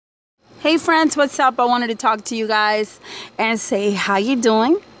Hey friends, what's up? I wanted to talk to you guys and say how you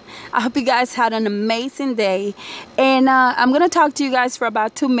doing. I hope you guys had an amazing day, and I'm going to talk to you guys for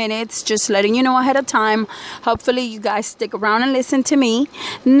about 2 minutes, just letting you know ahead of time. Hopefully you guys stick around and listen to me.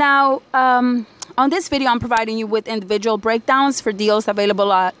 Now, on this video, I'm providing you with individual breakdowns for deals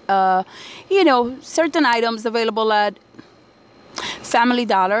available at, certain items available at Family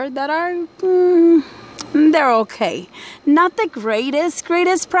Dollar that are... they're okay. Not the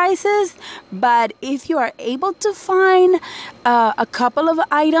greatest prices, but if you are able to find a couple of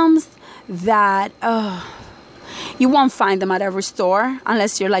items that you won't find them at every store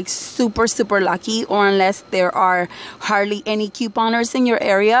unless you're like super lucky, or unless there are hardly any couponers in your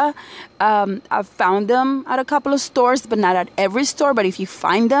area. I've found them at a couple of stores, but not at every store. But if you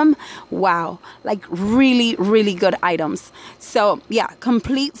find them, wow, like really good items. So yeah,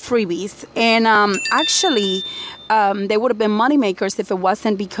 complete freebies. And actually they would have been money makers if it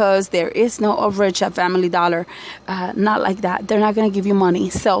wasn't because there is no overage at Family Dollar. Not like that. They're not gonna give you money.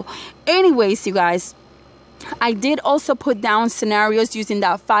 So anyways, you guys, I did also put down scenarios using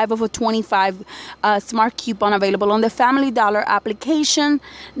that 5 of a 25 smart coupon available on the Family Dollar application.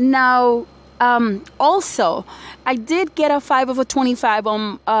 Now, also, I did get a 5 of a 25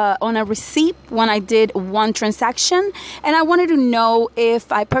 on a receipt when I did one transaction, and I wanted to know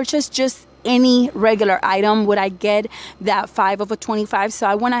if I purchased just any regular item, would I get that 5 of a 25? So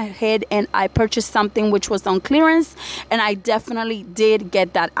I went ahead and I purchased something which was on clearance, and I definitely did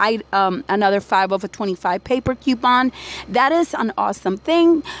get that another 5 of a 25 paper coupon. That is an awesome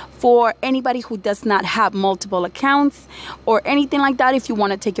thing for anybody who does not have multiple accounts or anything like that. If you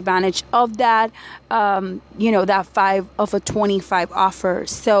want to take advantage of that, that 5 of a 25 offer.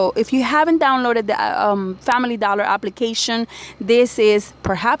 So if you haven't downloaded the Family Dollar application, this is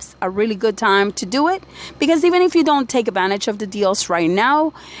perhaps a really good time to do it, because even if you don't take advantage of the deals right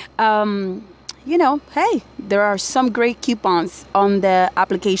now, hey, there are some great coupons on the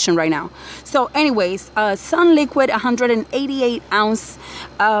application right now. So anyways, Sun Liquid 188 ounce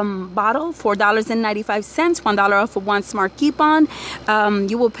bottle, $4.95, $1 off of one smart coupon.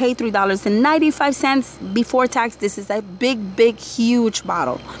 You will pay $3.95 before tax. This is a big huge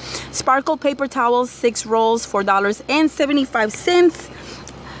bottle. Sparkle paper towels, 6 rolls, $4.75.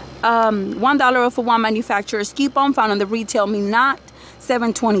 $1 off of one manufacturer's coupon found on the retail Me Not,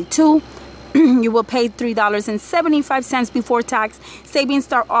 $7.22. You will pay $3.75 before tax. Savings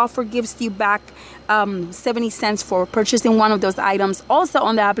Star offer gives you back 70 cents for purchasing one of those items. Also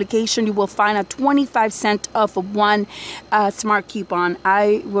on the application, you will find a 25-cent off of one smart coupon.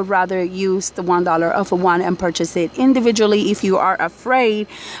 I would rather use the $1 off of one and purchase it individually if you are afraid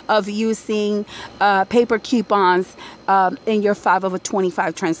of using paper coupons in your 5 of a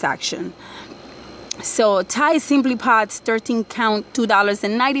 25 transaction. So Thai Simply Pots 13 count,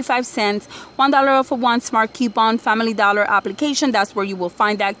 $2.95, $1 off of one smart coupon, Family Dollar application. That's where you will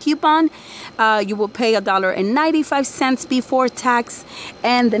find that coupon. You will pay $1.95 before tax.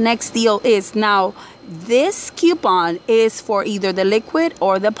 And the next deal is, now this coupon is for either the liquid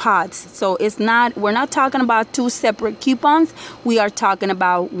or the pods. So we're not talking about 2 separate coupons. We are talking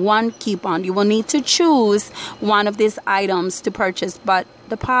about one coupon. You will need to choose one of these items to purchase, but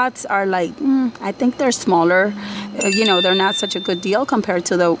the pods are like, I think they're smaller. They're not such a good deal compared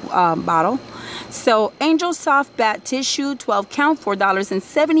to the bottle. So Angel Soft Bat Tissue, 12 count,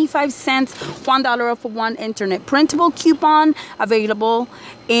 $4.75, $1 off of one internet printable coupon available.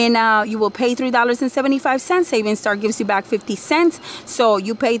 And you will pay $3.75. Savings Star gives you back 50 cents. So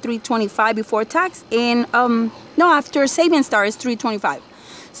you pay $3.25 before tax. And after Savings Star is $3.25.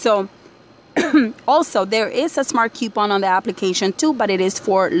 So also, there is a smart coupon on the application too, but it is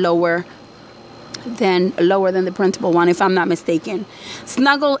for lower than the printable one, if I'm not mistaken.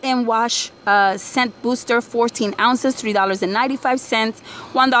 Snuggle and Wash Scent Booster, 14 ounces, $3.95,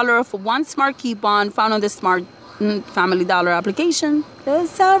 $1 off of one smart coupon found on the Smart Family Dollar application.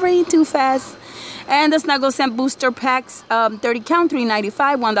 Sorry, too fast. And the Snuggle Scent Booster packs, 30 count,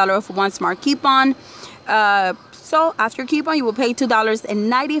 $3.95, $1 off of one smart coupon. So after coupon, you will pay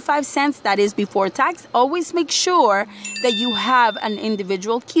 $2.95. That is before tax. Always make sure that you have an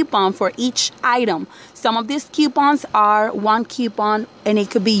individual coupon for each item. Some of these coupons are one coupon, and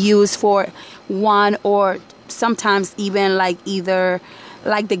it could be used for one, or sometimes even like either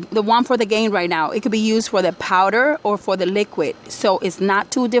like the one for the gain right now. It could be used for the powder or for the liquid. So it's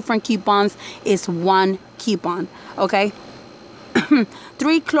not 2 different coupons. It's one coupon. Okay. 3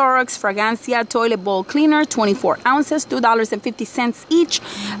 Clorox Fragancia Toilet Bowl Cleaner, 24 ounces, $2.50 each.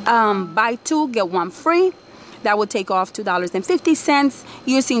 Buy 2, get 1 free. That will take off $2.50.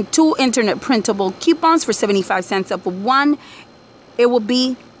 Using 2 internet printable coupons for 75 cents off of one, it will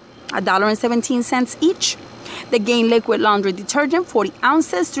be $1.17 each. The Gain Liquid Laundry Detergent, 40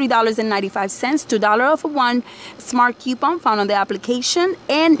 ounces, $3.95, $2 off of one smart coupon found on the application,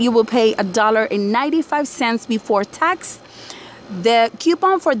 and you will pay $1.95 before tax. The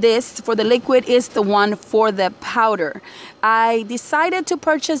coupon for this, for the liquid, is the one for the powder. I decided to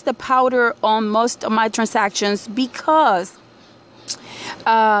purchase the powder on most of my transactions because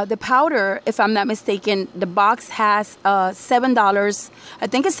the powder, if I'm not mistaken, the box has $7. I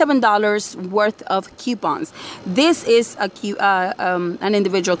think it's $7 worth of coupons. This is an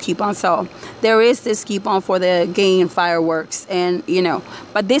individual coupon, so there is this coupon for the Gain Fireworks, and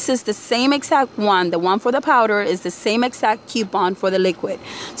but this is the same exact one. The one for the powder is the same exact coupon for the liquid,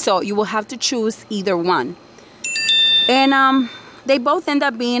 so you will have to choose either one. And they both end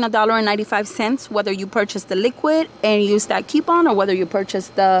up being $1.95, whether you purchase the liquid and use that coupon or whether you purchase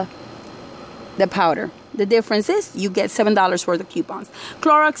the powder. The difference is you get $7 worth of coupons.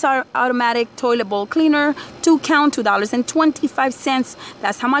 Clorox Automatic Toilet Bowl Cleaner, 2 count, $2.25.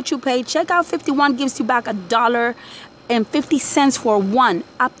 That's how much you pay. Checkout 51 gives you back $1.50 for one,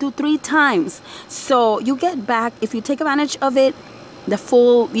 up to 3 times. So you get back, if you take advantage of it, the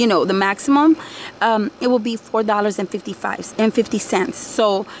full, the maximum, it will be $4.50.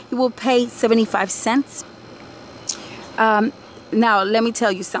 So you will pay 75 cents. Now, let me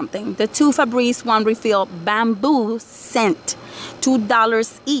tell you something. The 2 Febreze 1 refill bamboo scent,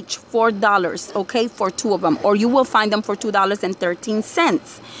 $2 each, $4, okay, for 2 of them. Or you will find them for $2.13.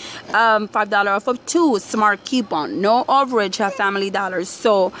 $5 off of 2 smart coupon. No overage at Family Dollars.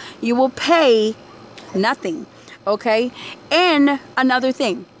 So you will pay nothing. Okay, and another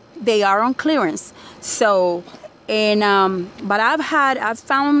thing, they are on clearance. So, but I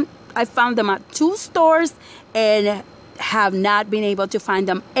found them at 2 stores and have not been able to find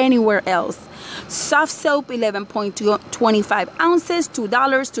them anywhere else. Soft soap, 11.25 ounces,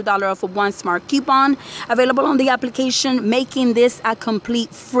 $2 off of 1 smart coupon, available on the application, making this a complete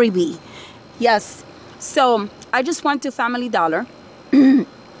freebie. Yes, so I just went to Family Dollar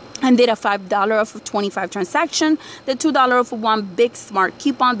and did a $5 off of 25 transaction. The $2 off of 1 big smart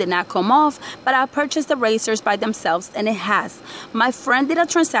coupon did not come off, but I purchased the razors by themselves, and it has. My friend did a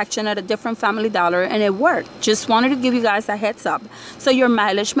transaction at a different Family Dollar, and it worked. Just wanted to give you guys a heads up. So your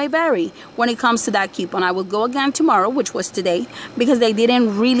mileage may vary when it comes to that coupon. I will go again tomorrow, which was today, because they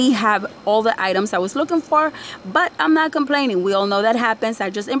didn't really have all the items I was looking for, but I'm not complaining. We all know that happens. I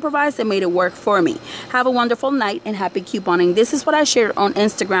just improvised and made it work for me. Have a wonderful night and happy couponing. This is what I shared on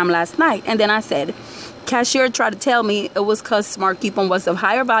Instagram last night, and then I said, cashier tried to tell me it was because smart coupon was of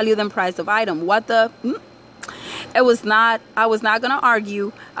higher value than price of item. What the? It was not. I was not gonna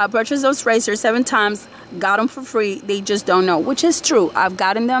argue. I purchased those razors 7 times, got them for free. They just don't know, which is true. I've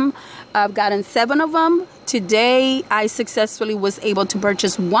gotten them. I've gotten 7 of them. Today I successfully was able to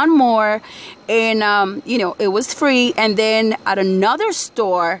purchase 1 more, and it was free. And then at another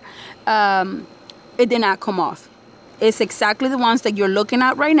store, it did not come off. It's exactly the ones that you're looking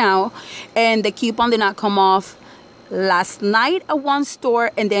at right now, and the coupon did not come off last night at 1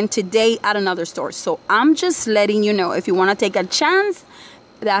 store and then today at another store. So I'm just letting you know, if you want to take a chance,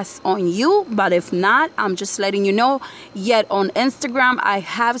 that's on you, but if not, I'm just letting you know. Yet on Instagram, I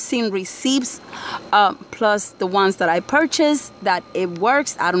have seen receipts plus the ones that I purchased that it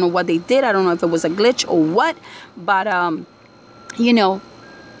works. I don't know what they did. I don't know if it was a glitch or what, but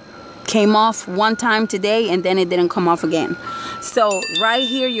came off 1 time today and then it didn't come off again. So right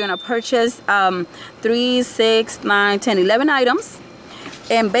here you're gonna purchase 3, 6, 9, 10, 11 items,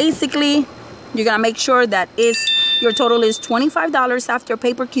 and basically you're gonna make sure that your total is $25 after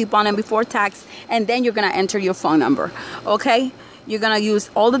paper coupon and before tax, and then you're gonna enter your phone number. Okay, you're gonna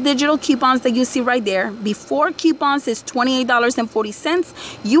use all the digital coupons that you see right there. Before coupons is $28.40.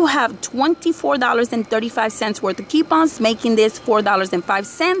 You have $24.35 worth of coupons, making this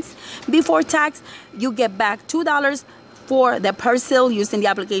 $4.05. Before tax, you get back $2 for the Persil using the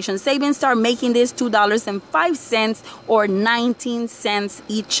application Savings Star, making this $2.05 or 19 cents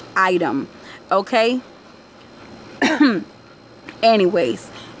each item. Okay. Anyways,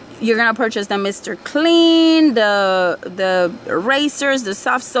 you're gonna purchase the Mr. Clean, the erasers, the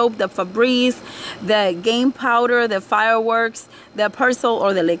soft soap, the Febreze, the Gain powder, the Fireworks, the Persil,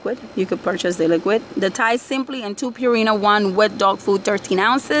 or the liquid. You could purchase the liquid. The Tide Simply and 2 Purina 1 wet dog food, 13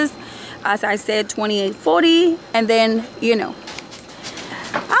 ounces. As I said, $28.40. And then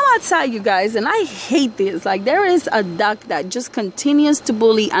I'm outside, you guys, and I hate this. Like, there is a duck that just continues to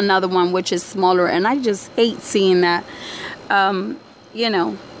bully another one, which is smaller, and I just hate seeing that. I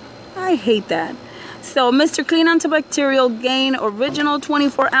hate that. So Mr. Clean Antibacterial Gain Original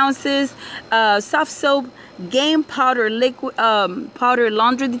 24 ounces, soft soap, Gain powder liquid, powder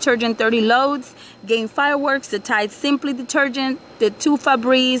laundry detergent 30 loads, Gain Fireworks, the Tide Simply detergent, the 2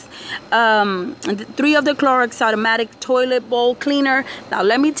 Febreze, 3 of the Clorox automatic toilet bowl cleaner. Now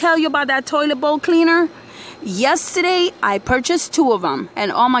let me tell you about that toilet bowl cleaner. Yesterday I purchased 2 of them,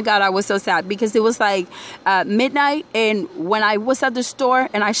 and oh my god, I was so sad because it was like midnight, and when I was at the store,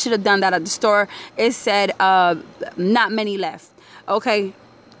 and I should have done that at the store, it said not many left. Okay,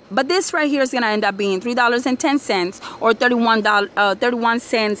 but this right here is gonna end up being $3.10 or 31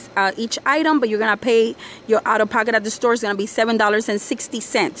 cents each item, but you're gonna pay your out of pocket at the store is gonna be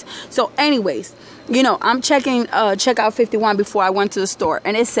 $7.60. So anyways, you know, I'm checking checkout 51 before I went to the store,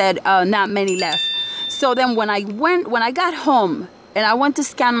 and it said not many left. So then when I got home and I went to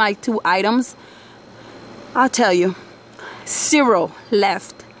scan my 2 items, I'll tell you, 0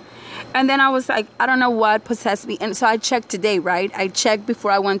 left. And then I was like, I don't know what possessed me. And so I checked today, right? I checked before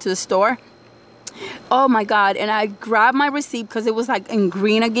I went to the store. Oh my god. And I grabbed my receipt because it was like in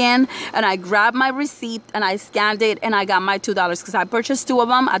green again, and I grabbed my receipt and I scanned it, and I got my $2 because I purchased 2 of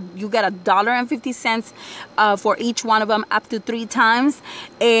them. You get $1.50 for each one of them up to 3 times,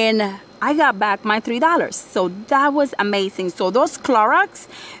 and I got back my $3. So that was amazing. So those Clorox,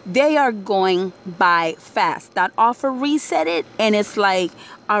 they are going by fast. That offer reset it, and it's like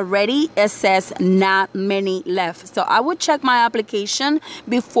already it says not many left. So I would check my application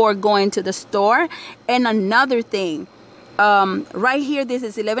before going to the store. And another thing, right here, this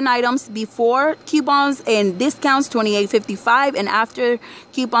is 11 items before coupons and discounts, $28.55, and after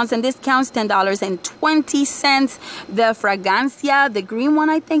coupons and discounts, $10.20. The Fragancia, the green one,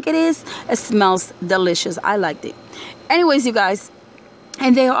 I think it is, it smells delicious. I liked it. Anyways, you guys,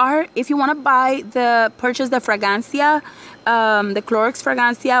 and they are, if you want to purchase the Fragancia, the Clorox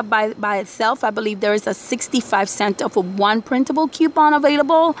Fragancia by itself, I believe there is a 65-cent off of 1 printable coupon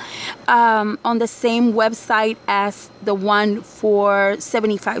available on the same website as the one for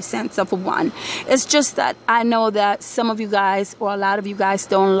 75 cents off of 1. It's just that I know that some of you guys, or a lot of you guys,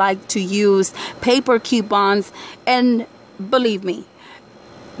 don't like to use paper coupons, and believe me,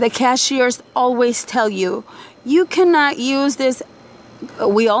 the cashiers always tell you, you cannot use this.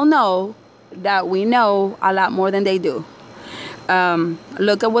 We all know that we know a lot more than they do.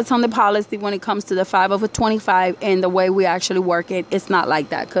 Look at what's on the policy when it comes to the 5 over 25 and the way we actually work it. It's not like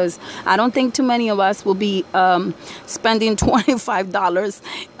that, because I don't think too many of us will be spending $25,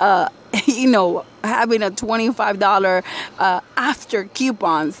 you know, having a $25 after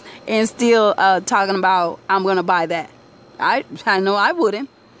coupons and still talking about I'm gonna buy that. I know I wouldn't.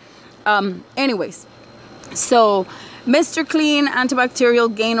 Anyways, so Mr. Clean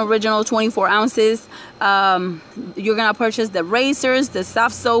Antibacterial Gain Original 24 ounces. You're going to purchase the razors, the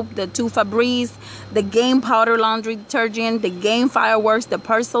soft soap, the 2 Febreze, the Gain Powder Laundry Detergent, the Gain Fireworks, the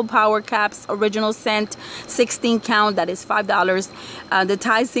Persil Power Caps Original Scent 16 count, that is $5. The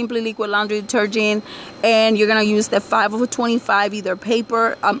Tide Simply Liquid Laundry Detergent, and you're going to use the 5 over 25, either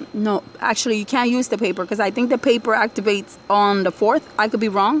paper. No, actually you can't use the paper because I think the paper activates on the 4th. I could be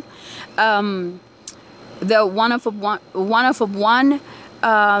wrong. The 1 off of 1,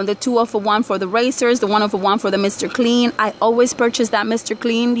 the 2 off of 1 for the razors, the 1 off of 1 for the Mr. Clean. I always purchase that Mr.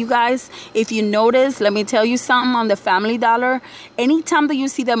 Clean, you guys. If you notice, let me tell you something, on the Family Dollar, anytime that you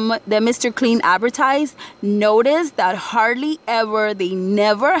see the Mr. Clean advertised, notice that hardly ever, they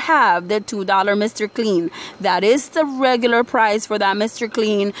never have the $2 Mr. Clean. That is the regular price for that Mr.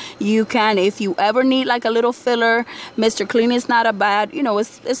 Clean. You can, if you ever need like a little filler, Mr. Clean is not a bad, you know, it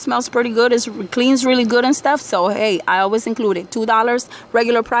smells pretty good, it cleans really good and stuff. So hey, I always include it. $2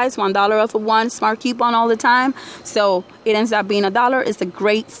 regular price, $1 off of 1 smart coupon all the time. So it ends up being $1. It's a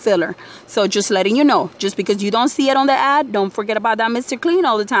great filler. So just letting you know, just because you don't see it on the ad, don't forget about that Mr. Clean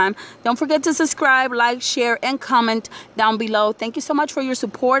all the time. Don't forget to subscribe, like, share, and comment down below. Thank you so much for your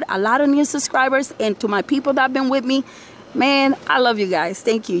support. A lot of new subscribers, and to my people that have been with me, man, I love you guys.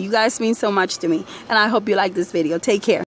 Thank you. You guys mean so much to me, and I hope you like this video. Take care.